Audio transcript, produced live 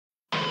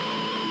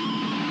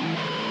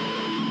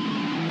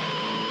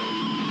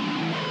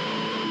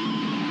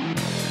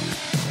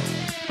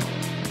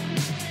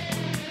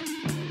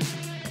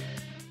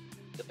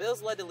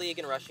Bills led the league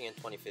in rushing in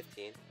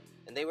 2015,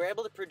 and they were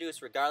able to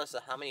produce regardless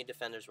of how many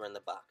defenders were in the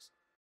box.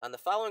 On the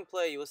following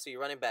play, you will see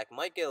running back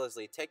Mike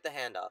Gillislee take the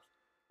handoff,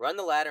 run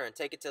the ladder, and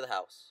take it to the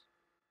house.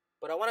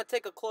 But I want to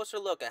take a closer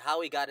look at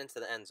how he got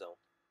into the end zone.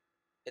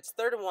 It's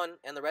 3rd and 1,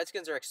 and the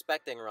Redskins are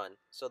expecting run,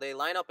 so they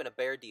line up in a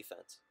bear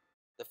defense.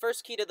 The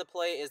first key to the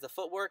play is the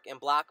footwork and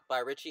block by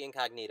Richie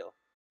Incognito.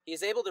 He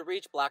is able to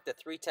reach block the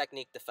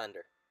 3-technique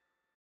defender.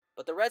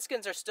 But the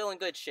Redskins are still in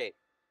good shape.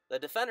 The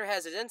defender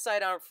has his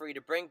inside arm free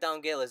to bring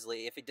down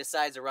Gillislee if he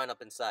decides to run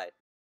up inside.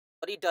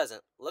 But he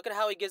doesn't. Look at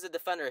how he gives the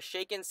defender a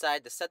shake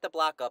inside to set the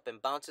block up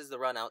and bounces the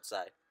run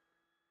outside.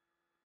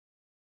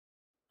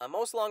 On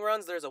most long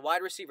runs, there's a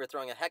wide receiver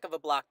throwing a heck of a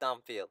block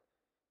downfield.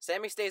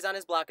 Sammy stays on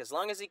his block as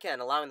long as he can,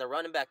 allowing the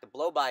running back to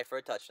blow by for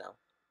a touchdown.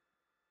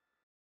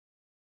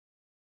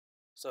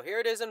 So here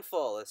it is in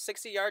full, a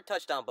 60-yard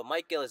touchdown by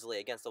Mike Gillislee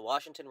against the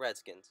Washington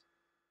Redskins.